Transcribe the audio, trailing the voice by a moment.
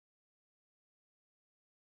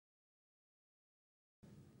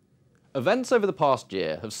Events over the past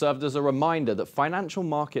year have served as a reminder that financial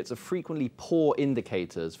markets are frequently poor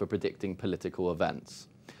indicators for predicting political events.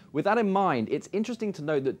 With that in mind, it's interesting to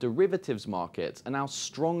note that derivatives markets are now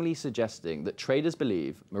strongly suggesting that traders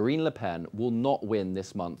believe Marine Le Pen will not win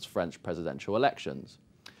this month's French presidential elections.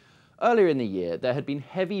 Earlier in the year, there had been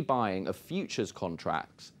heavy buying of futures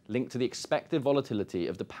contracts linked to the expected volatility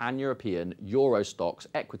of the pan-European Euro Stoxx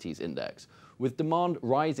equities index, with demand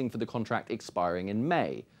rising for the contract expiring in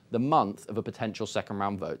May, the month of a potential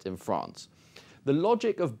second-round vote in France. The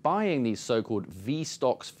logic of buying these so-called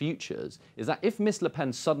VSTOXX futures is that if Miss Le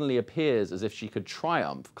Pen suddenly appears as if she could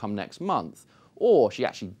triumph come next month, or she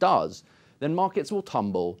actually does, then markets will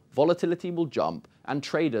tumble, volatility will jump, and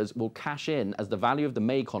traders will cash in as the value of the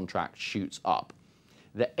May contract shoots up.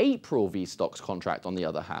 The April VSTOXX contract, on the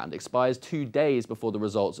other hand, expires 2 days before the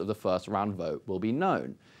results of the first round vote will be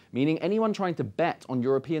known, meaning anyone trying to bet on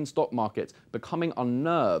European stock markets becoming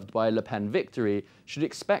unnerved by a Le Pen victory should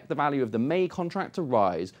expect the value of the May contract to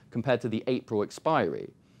rise compared to the April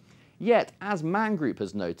expiry. Yet, as Man Group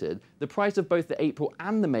has noted, the price of both the April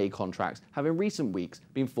and the May contracts have in recent weeks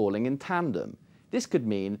been falling in tandem. This could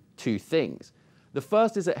mean two things. The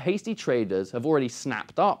first is that hasty traders have already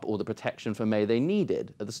snapped up all the protection for May they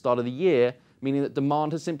needed at the start of the year, meaning that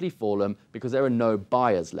demand has simply fallen because there are no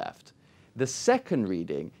buyers left. The second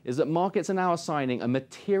reading is that markets are now assigning a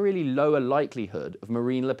materially lower likelihood of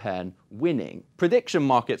Marine Le Pen winning. Prediction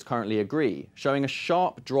markets currently agree, showing a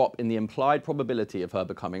sharp drop in the implied probability of her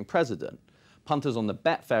becoming president. Punters on the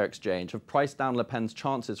Betfair exchange have priced down Le Pen's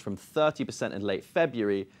chances from 30% in late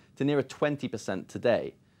February to nearer 20%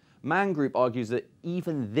 today. Man Group argues that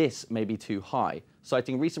even this may be too high,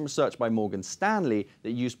 citing recent research by Morgan Stanley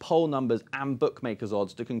that used poll numbers and bookmakers'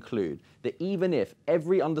 odds to conclude that even if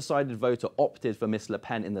every undecided voter opted for Miss Le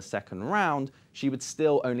Pen in the second round, she would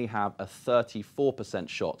still only have a 34%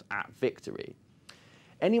 shot at victory.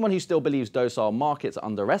 Anyone who still believes docile markets are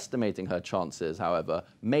underestimating her chances, however,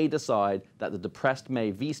 may decide that the depressed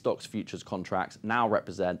May VSTOXX futures contracts now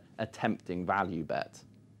represent a tempting value bet.